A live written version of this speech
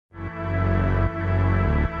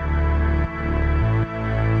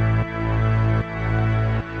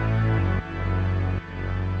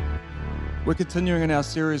We're continuing in our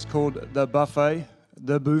series called The Buffet,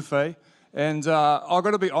 and I've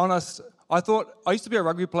got to be honest, I used to be a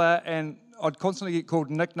rugby player and I'd constantly get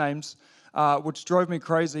called nicknames, which drove me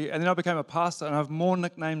crazy, and then I became a pastor and I have more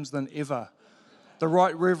nicknames than ever. The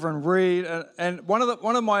Right Reverend Reed, and one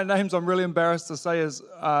of my names I'm really embarrassed to say is,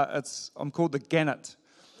 I'm called the Gannet.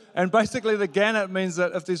 And basically the Gannet means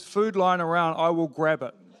that if there's food lying around, I will grab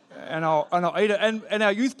it. And I'll eat it. And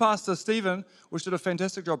our youth pastor, Stephen, which did a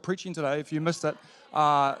fantastic job preaching today, if you missed it,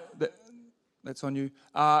 that's on you.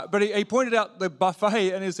 But he pointed out the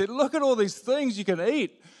buffet and he said, look at all these things you can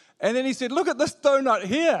eat. And then he said, look at this donut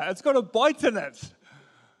here. It's got a bite in it.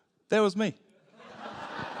 That was me.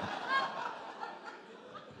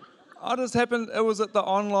 It was at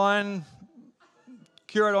the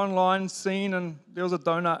Curate Online scene, and there was a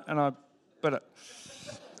donut and I bit it.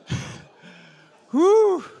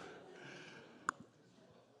 Whew.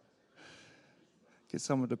 Get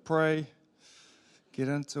someone to pray, get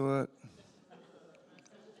into it.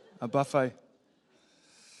 A buffet.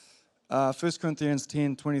 1 Corinthians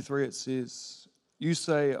 10:23, it says, you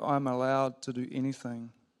say I'm allowed to do anything,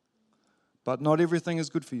 but not everything is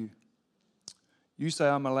good for you. You say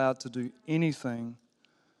I'm allowed to do anything,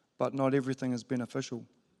 but not everything is beneficial.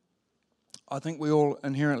 I think we all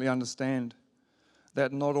inherently understand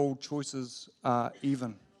that not all choices are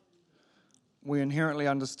even. We inherently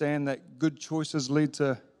understand that good choices lead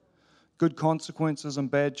to good consequences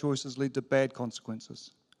and bad choices lead to bad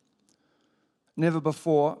consequences. Never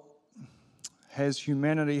before has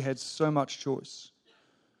humanity had so much choice.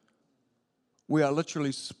 We are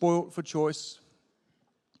literally spoilt for choice,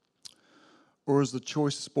 or is the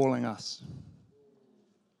choice spoiling us?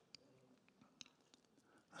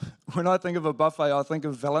 When I think of a buffet, I think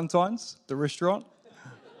of Valentine's, the restaurant.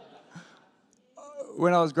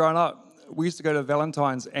 When I was growing up, we used to go to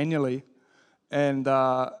Valentine's annually, and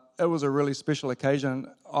it was a really special occasion.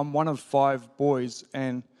 I'm one of 5 boys,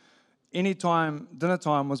 and dinner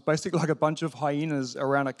time was basically like a bunch of hyenas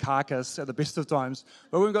around a carcass at the best of times.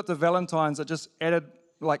 But when we got to Valentine's, it just added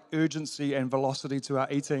like urgency and velocity to our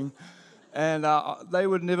eating. And they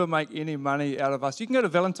would never make any money out of us. You can go to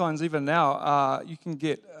Valentine's even now. You can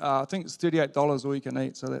get, I think it's $38 all you can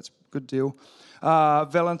eat, so that's a good deal.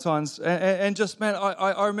 Valentine's. And just, man,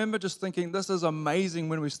 I remember just thinking, this is amazing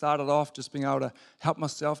when we started off, just being able to help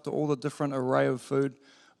myself to all the different array of food.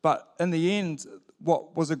 But in the end,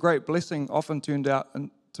 what was a great blessing often turned out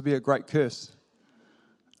to be a great curse.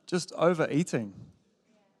 Just overeating.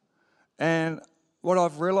 And what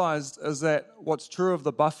I've realized is that what's true of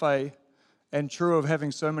the buffet and true of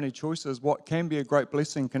having so many choices, what can be a great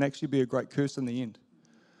blessing can actually be a great curse in the end.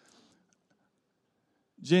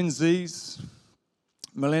 Gen Zs,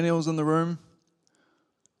 millennials in the room,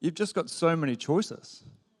 you've just got so many choices.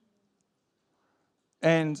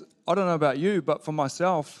 And I don't know about you, but for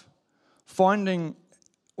myself, finding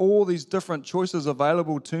all these different choices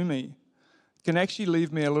available to me can actually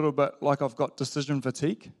leave me a little bit like I've got decision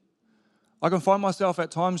fatigue. I can find myself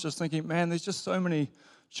at times just thinking, man, there's just so many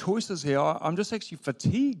choices here. I'm just actually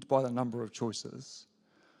fatigued by the number of choices.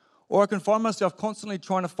 Or I can find myself constantly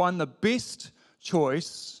trying to find the best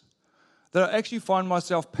choice that I actually find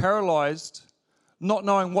myself paralyzed, not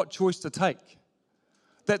knowing what choice to take.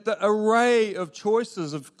 That the array of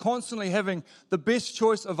choices of constantly having the best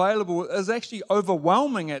choice available is actually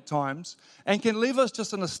overwhelming at times and can leave us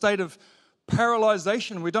just in a state of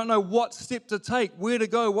paralyzation. We don't know what step to take, where to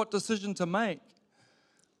go, what decision to make.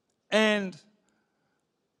 And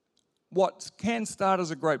what can start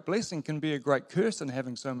as a great blessing can be a great curse in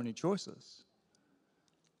having so many choices.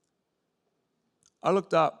 I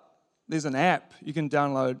looked up, there's an app you can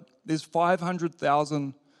download. There's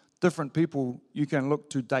 500,000 different people you can look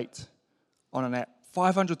to date on an app.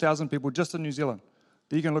 500,000 people just in New Zealand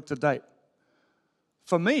that you can look to date.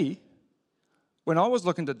 For me, when I was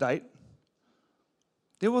looking to date,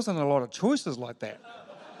 there wasn't a lot of choices like that.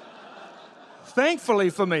 Thankfully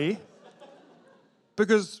for me,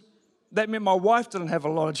 because that meant my wife didn't have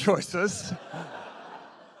a lot of choices.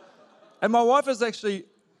 And my wife is actually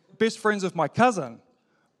best friends with my cousin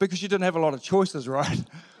because she didn't have a lot of choices, right?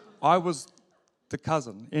 I was the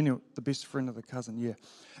cousin, anyway, the best friend of the cousin, yeah.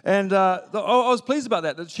 And I was pleased about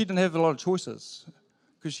that she didn't have a lot of choices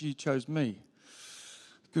because she chose me.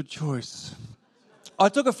 Good choice. I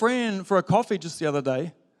took a friend for a coffee just the other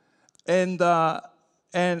day, and I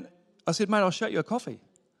said, mate, I'll shout you a coffee.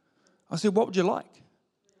 I said, what would you like?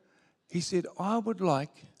 He said, I would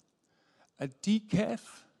like a decaf,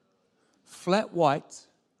 flat white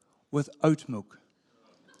with oat milk.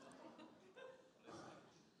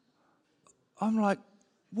 I'm like,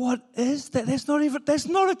 what is that? That's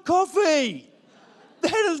not a coffee.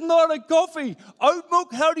 That is not a coffee. Oat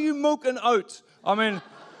milk, how do you milk an oat? I mean,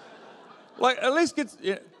 like, at least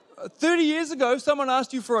 30 years ago, if someone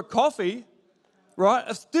asked you for a coffee, right?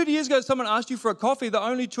 If 30 years ago, someone asked you for a coffee, the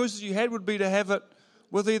only choices you had would be to have it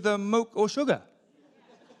with either milk or sugar.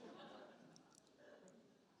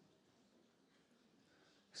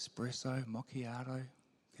 Espresso, macchiato,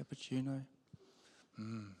 cappuccino.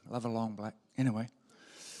 Love a long black. Anyway,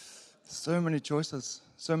 so many choices,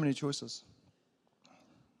 so many choices.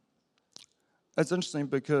 It's interesting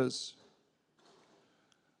because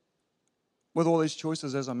with all these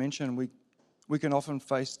choices, as I mentioned, we can often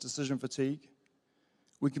face decision fatigue.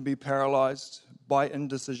 We can be paralyzed by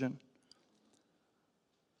indecision.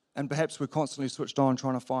 And perhaps we're constantly switched on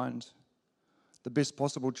trying to find the best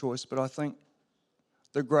possible choice. But I think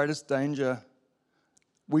the greatest danger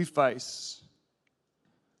we face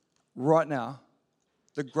right now,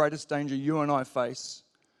 the greatest danger you and I face,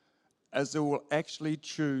 is that we'll actually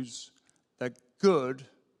choose the good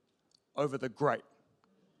over the great.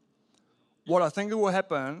 What I think will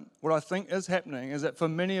happen, what I think is happening, is that for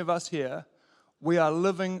many of us here, we are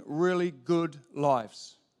living really good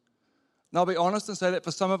lives. Now, I'll be honest and say that for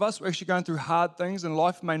some of us, we're actually going through hard things, and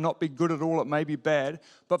life may not be good at all, it may be bad.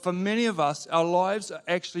 But for many of us, our lives are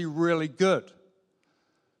actually really good.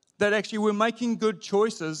 That actually we're making good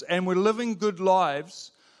choices and we're living good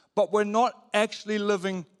lives, but we're not actually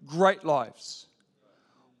living great lives.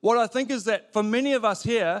 What I think is that for many of us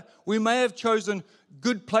here, we may have chosen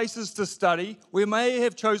good places to study. We may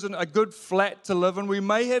have chosen a good flat to live in. We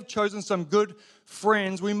may have chosen some good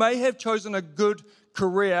friends. We may have chosen a good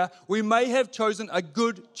career. We may have chosen a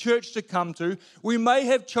good church to come to. We may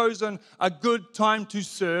have chosen a good time to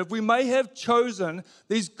serve. We may have chosen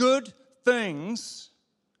these good things,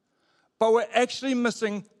 but we're actually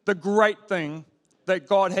missing the great thing that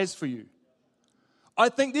God has for you. I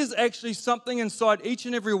think there's actually something inside each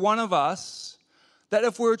and every one of us that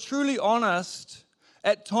if we're truly honest,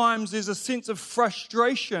 at times there's a sense of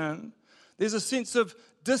frustration, there's a sense of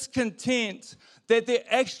discontent that there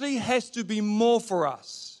actually has to be more for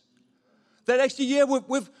us. That actually, yeah,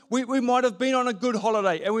 we might have been on a good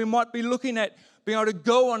holiday and we might be looking at being able to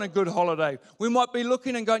go on a good holiday. We might be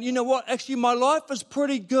looking and going, you know what, actually my life is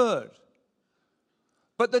pretty good.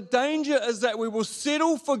 But the danger is that we will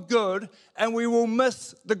settle for good and we will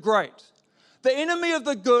miss the great. The enemy of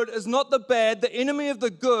the good is not the bad. The enemy of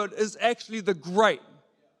the good is actually the great.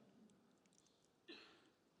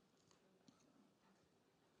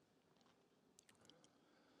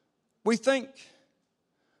 We think,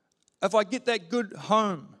 if I get that good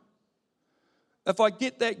home, if I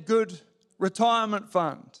get that good retirement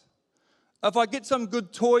fund, if I get some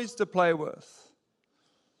good toys to play with,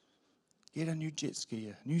 get a new jet ski,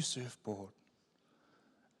 a new surfboard,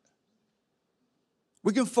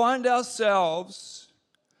 we can find ourselves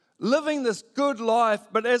living this good life,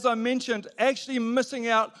 but as I mentioned, actually missing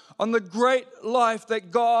out on the great life that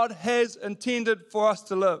God has intended for us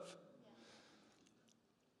to live.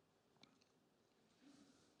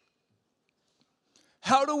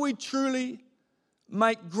 How do we truly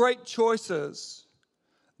make great choices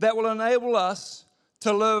that will enable us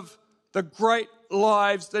to live the great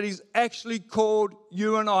lives that He's actually called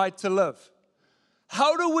you and I to live?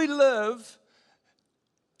 How do we live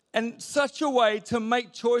in such a way to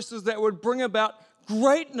make choices that would bring about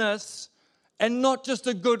greatness and not just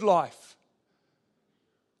a good life?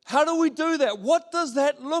 How do we do that? What does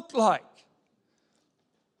that look like?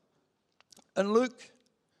 In Luke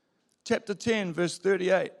chapter 10, verse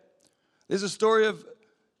 38, there's a story of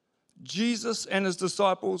Jesus and His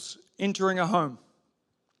disciples entering a home.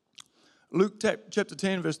 Luke chapter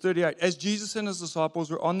 10, verse 38. As Jesus and His disciples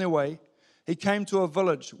were on their way, He came to a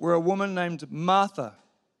village where a woman named Martha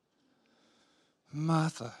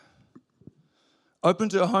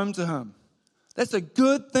opened her home to Him. That's a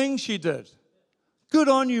good thing she did. Good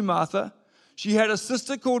on you, Martha. She had a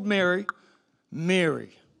sister called Mary,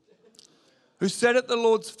 who sat at the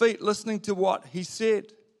Lord's feet listening to what He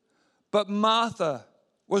said. But Martha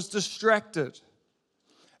was distracted.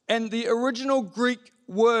 And the original Greek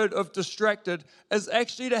word of distracted is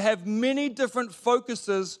actually to have many different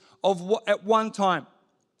focuses at one time.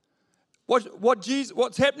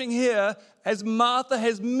 What's happening here is Martha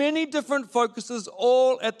has many different focuses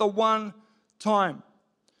all at the one time.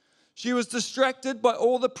 She was distracted by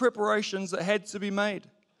all the preparations that had to be made.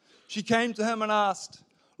 She came to Him and asked,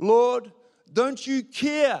 Lord, don't you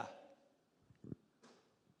care?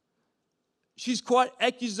 She's quite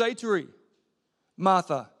accusatory,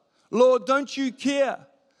 Martha. Lord, don't you care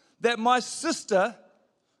that my sister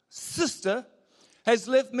has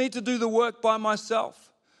left me to do the work by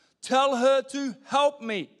myself? Tell her to help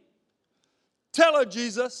me. Tell her,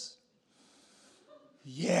 Jesus.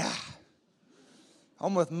 Yeah.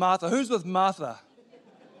 I'm with Martha. Who's with Martha?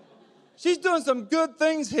 She's doing some good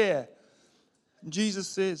things here. Jesus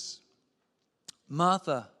says,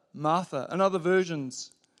 Martha, Martha. In other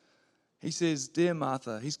versions, he says, dear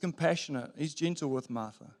Martha. He's compassionate. He's gentle with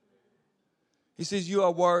Martha. He says, you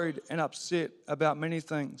are worried and upset about many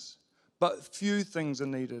things, but few things are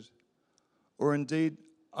needed, or indeed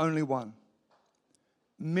only one.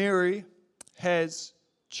 Mary has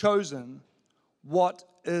chosen what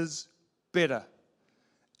is better,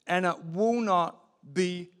 and it will not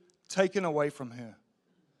be taken away from her.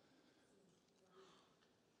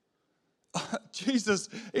 Jesus,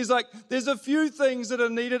 he's like, there's a few things that are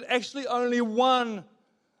needed, actually only one,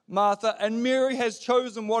 Martha, and Mary has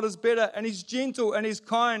chosen what is better, and he's gentle, and he's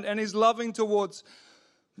kind, and he's loving towards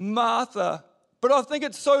Martha. But I think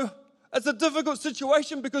it's a difficult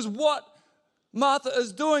situation, because what Martha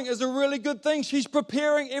is doing is a really good thing. She's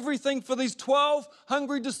preparing everything for these 12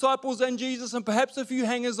 hungry disciples and Jesus, and perhaps a few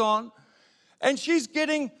hangers on, and she's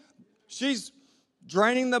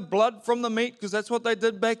draining the blood from the meat, because that's what they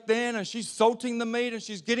did back then, and she's salting the meat, and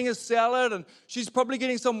she's getting a salad, and she's probably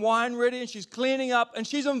getting some wine ready, and she's cleaning up, and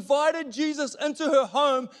she's invited Jesus into her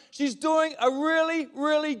home. She's doing a really,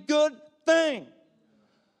 really good thing.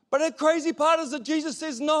 But the crazy part is that Jesus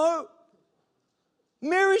says no.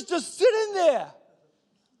 Mary's just sitting there,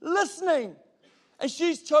 listening, and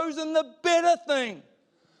she's chosen the better thing.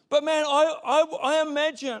 But man, I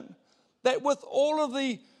imagine that with all of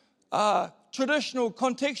the traditional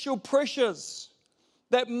contextual pressures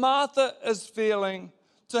that Martha is feeling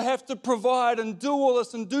to have to provide and do all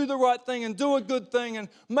this and do the right thing and do a good thing and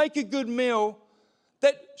make a good meal,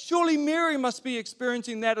 that surely Mary must be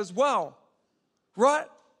experiencing that as well, right?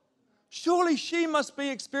 Surely she must be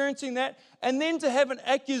experiencing that. And then to have an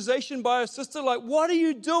accusation by her sister, like, what are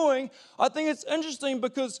you doing? I think it's interesting,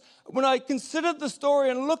 because when I considered the story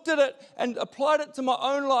and looked at it and applied it to my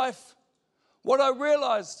own life, what I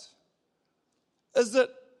realized is that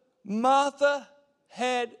Martha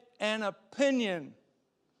had an opinion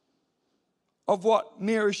of what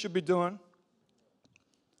Mary should be doing.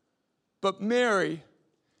 But Mary,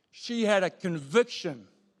 she had a conviction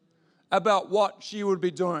about what she would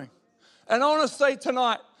be doing. And I want to say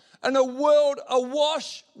tonight, in a world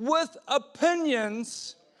awash with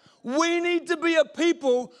opinions, we need to be a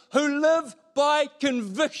people who live by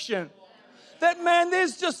conviction. That, man,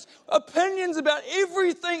 there's just opinions about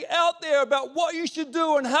everything out there about what you should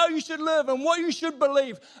do and how you should live and what you should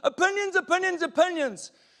believe. Opinions, opinions,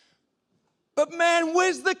 opinions. But man,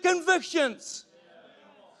 where's the convictions?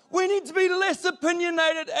 We need to be less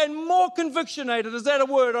opinionated and more convictionated. Is that a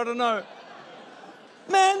word? I don't know.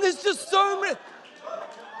 Man, there's just so many.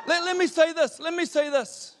 Let me say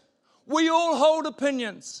this. We all hold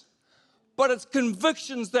opinions, but it's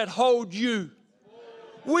convictions that hold you.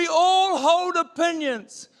 We all hold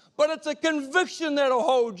opinions, but it's a conviction that'll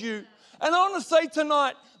hold you. And I want to say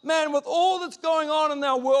tonight, man, with all that's going on in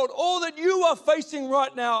our world, all that you are facing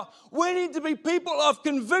right now, we need to be people of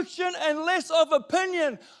conviction and less of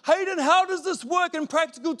opinion. Hayden, how does this work in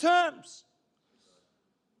practical terms?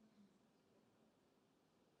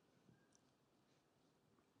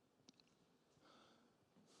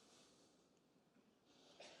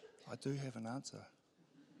 I do have an answer.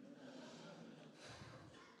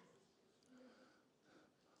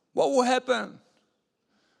 What will happen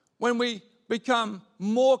when we become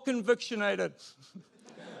more convictionated?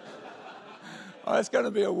 Oh, it's going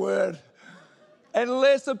to be a word. And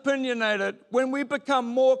less opinionated. When we become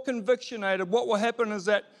more convictionated, what will happen is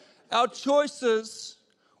that our choices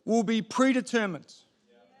will be predetermined,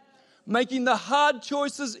 making the hard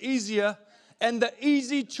choices easier and the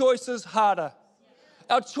easy choices harder.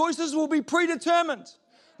 Our choices will be predetermined,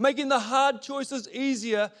 making the hard choices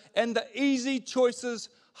easier and the easy choices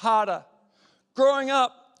harder. Growing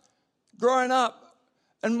up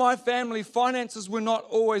in my family, finances were not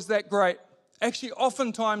always that great. Actually,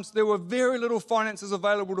 oftentimes there were very little finances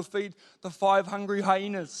available to feed the 5 hungry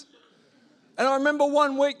hyenas. And I remember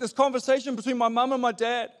one week, this conversation between my mum and my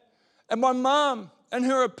dad. And my mum, in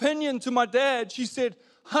her opinion to my dad, she said,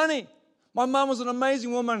 honey, my mum was an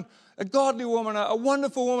amazing woman, a godly woman, a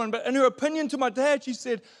wonderful woman. But in her opinion to my dad, she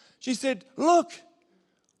said, look,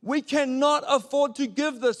 we cannot afford to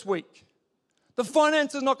give this week. The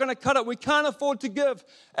finance is not going to cut it. We can't afford to give.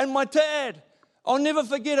 And my dad, I'll never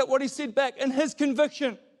forget it, what he said back in his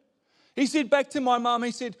conviction. He said back to my mum, he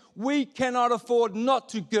said, we cannot afford not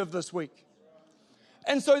to give this week.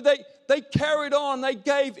 And so they carried on. They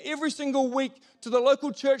gave every single week to the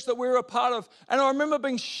local church that we were a part of. And I remember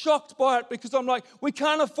being shocked by it because I'm like, we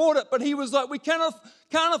can't afford it. But he was like, we can't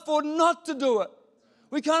afford not to do it.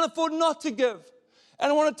 We can't afford not to give.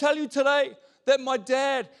 And I want to tell you today that my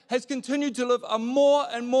dad has continued to live a more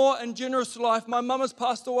and more and generous life. My mum has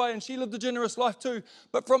passed away and she lived a generous life too.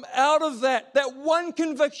 But from out of that one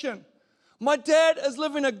conviction, my dad is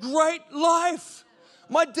living a great life.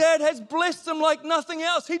 My dad has blessed him like nothing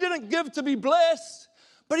else. He didn't give to be blessed,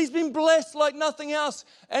 but he's been blessed like nothing else.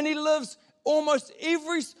 And he lives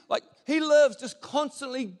he lives just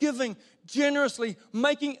constantly giving generously,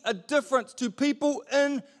 making a difference to people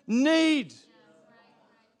in need.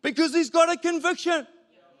 Because he's got a conviction.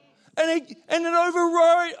 And it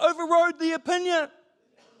overrode the opinion.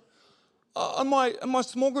 In my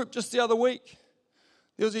small group just the other week,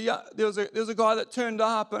 there was a guy that turned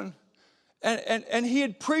up and he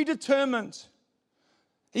had predetermined.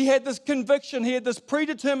 He had this conviction, he had this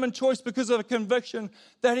predetermined choice because of a conviction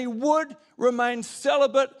that he would remain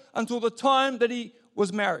celibate until the time that he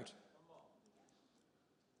was married.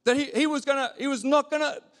 That he was not going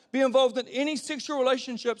to be involved in any sexual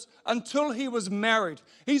relationships until he was married.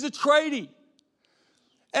 He's a tradie.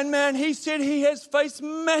 And man, he said he has faced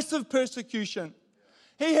massive persecution.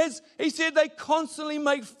 He said they constantly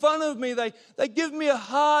make fun of me. They give me a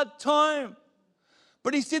hard time.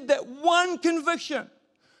 But he said that one conviction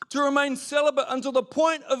to remain celibate until the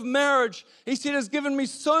point of marriage, he said, has given me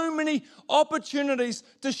so many opportunities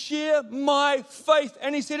to share my faith.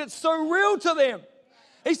 And he said it's so real to them.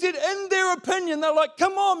 He said, in their opinion, they're like,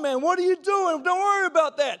 come on, man, what are you doing? Don't worry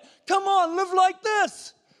about that. Come on, live like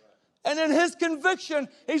this. And in his conviction,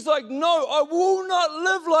 he's like, no, I will not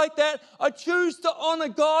live like that. I choose to honor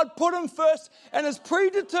God, put him first. And his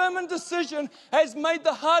predetermined decision has made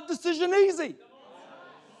the hard decision easy.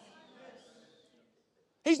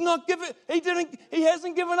 He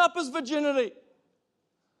hasn't given up his virginity.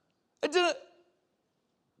 I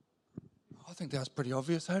think that was pretty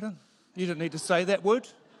obvious, Hayden. You didn't need to say that word.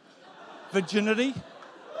 Virginity.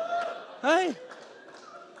 Hey?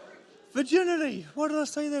 Virginity. Why did I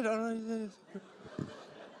say that? I don't know.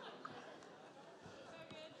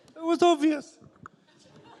 It was obvious.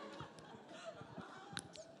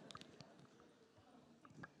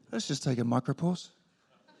 Let's just take a micro pause.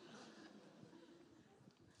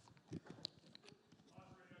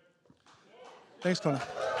 Thanks, Connor.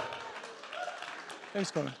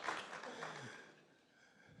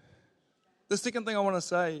 The second thing I want to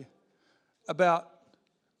say about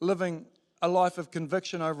living a life of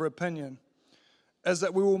conviction over opinion is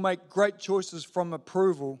that we will make great choices from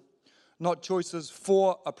approval, not choices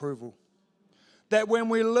for approval. That when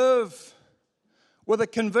we live with a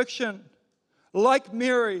conviction, like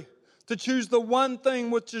Mary, to choose the one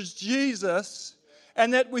thing which is Jesus,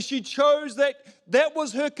 and that when she chose that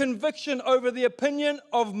was her conviction over the opinion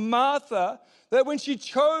of Martha, that when she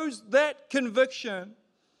chose that conviction,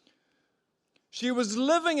 she was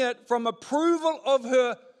living it from approval of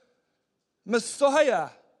her Messiah,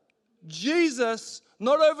 Jesus,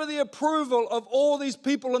 not over the approval of all these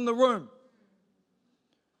people in the room.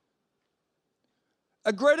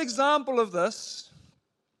 A great example of this,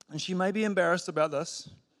 and she may be embarrassed about this,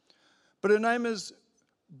 but her name is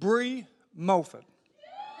Bree Mulford.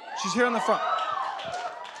 She's here in the front.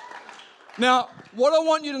 Now, what I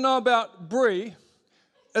want you to know about Bree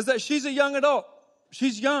is that she's a young adult.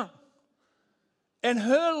 She's young. And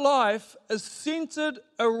her life is centered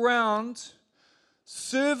around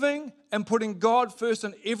serving and putting God first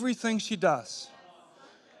in everything she does.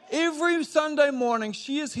 Every Sunday morning,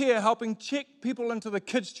 she is here helping check people into the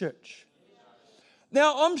kids' church.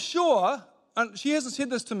 Now, I'm sure, and she hasn't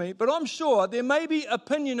said this to me, but I'm sure there may be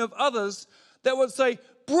opinion of others that would say,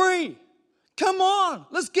 Bree, come on,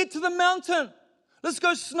 let's get to the mountain. Let's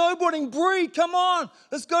go snowboarding. Bree, come on.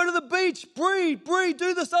 Let's go to the beach. Bree,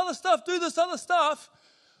 do this other stuff.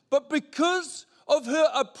 But because of her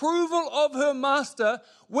approval of her master,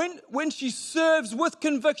 when she serves with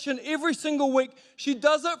conviction every single week, she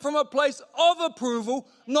does it from a place of approval,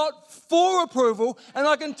 not for approval. And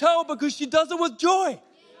I can tell because she does it with joy.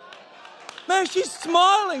 Man, she's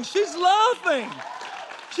smiling. She's laughing.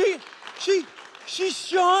 She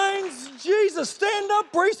shines Jesus. Stand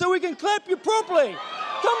up, Bree, so we can clap you properly.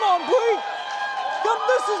 Come on, Bree. Come,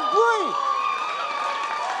 this is Bree.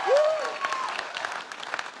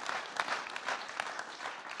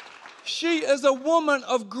 She is a woman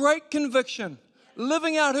of great conviction,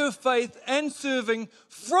 living out her faith and serving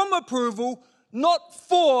from approval, not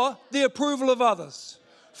for the approval of others,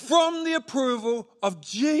 from the approval of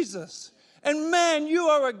Jesus. And man, you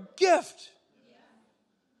are a gift.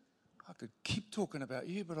 I could keep talking about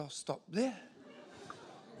you, but I'll stop there.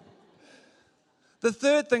 The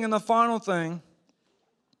third thing and the final thing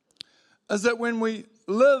is that when we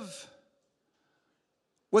live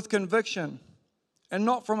with conviction and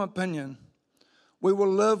not from opinion, we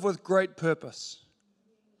will live with great purpose.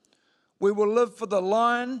 We will live for the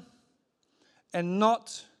line and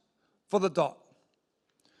not for the dot.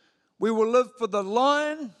 We will live for the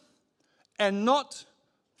line and not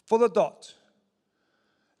for the dot.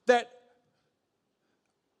 That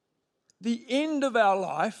the end of our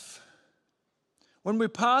life, when we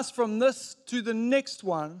pass from this to the next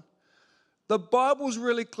one, the Bible's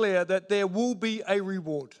really clear that there will be a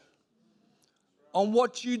reward on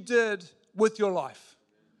what you did with your life.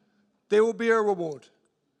 There will be a reward.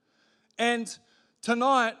 And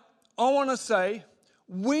tonight, I want to say,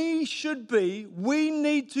 we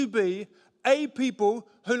need to be a people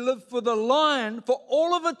who live for the line for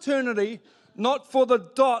all of eternity, not for the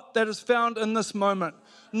dot that is found in this moment.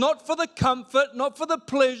 Not for the comfort, not for the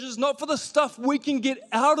pleasures, not for the stuff we can get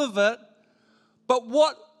out of it, but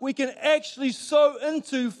what we can actually sow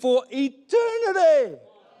into for eternity,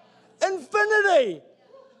 infinity.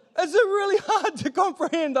 It's really hard to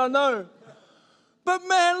comprehend, I know. But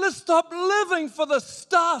man, let's stop living for the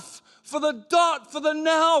stuff, for the dot, for the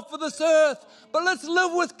now, for this earth. But let's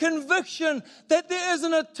live with conviction that there is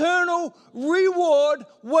an eternal reward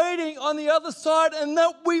waiting on the other side, and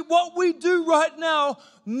that what we do right now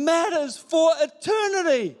matters for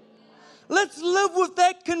eternity. Let's live with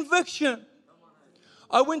that conviction.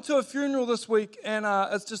 I went to a funeral this week, and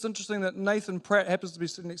it's just interesting that Nathan Pratt happens to be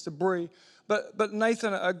sitting next to Bree. But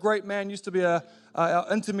Nathan, a great man, used to be our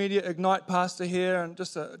intermediate Ignite pastor here, and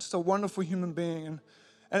just a wonderful human being.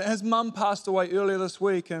 And his mum passed away earlier this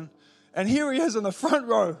week, and here he is in the front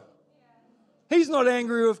row. He's not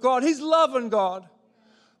angry with God. He's loving God.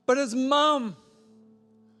 But his mum,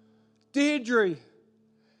 Deirdre,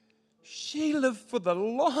 she lived for the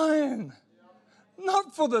line,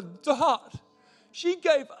 not for the dot. She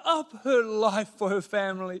gave up her life for her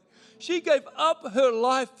family. She gave up her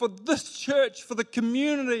life for this church, for the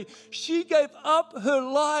community. She gave up her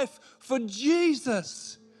life for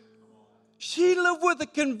Jesus. She lived with the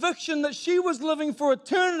conviction that she was living for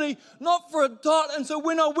eternity, not for a dot. And so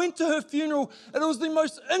when I went to her funeral, it was the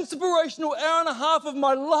most inspirational hour and a half of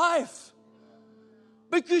my life.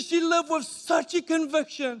 Because she lived with such a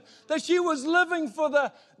conviction that she was living for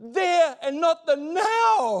the there and not the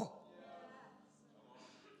now.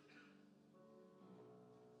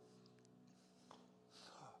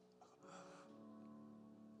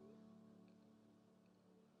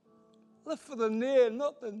 Live for the near,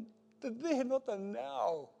 not the there, not the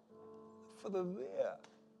now. For the there.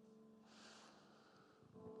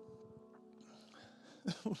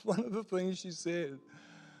 One of the things she said,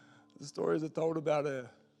 the stories are told about her.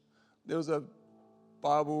 There was a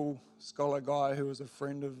Bible scholar guy who was a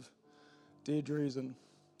friend of Deirdre's, and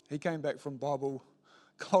he came back from Bible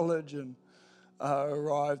college and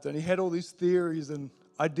arrived, and he had all these theories and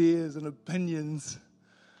ideas and opinions.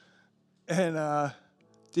 And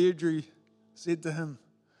Deirdre said to him,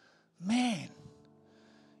 "Man,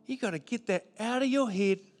 you got to get that out of your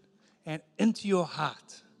head and into your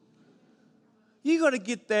heart. You got to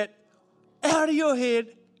get that out of your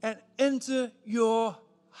head and into your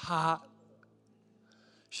heart."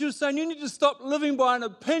 She was saying you need to stop living by an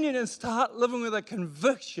opinion and start living with a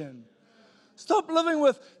conviction. Stop living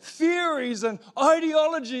with theories and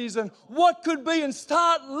ideologies and what could be, and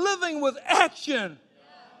start living with action.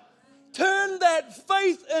 Turn that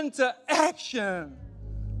faith into action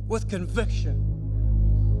with conviction.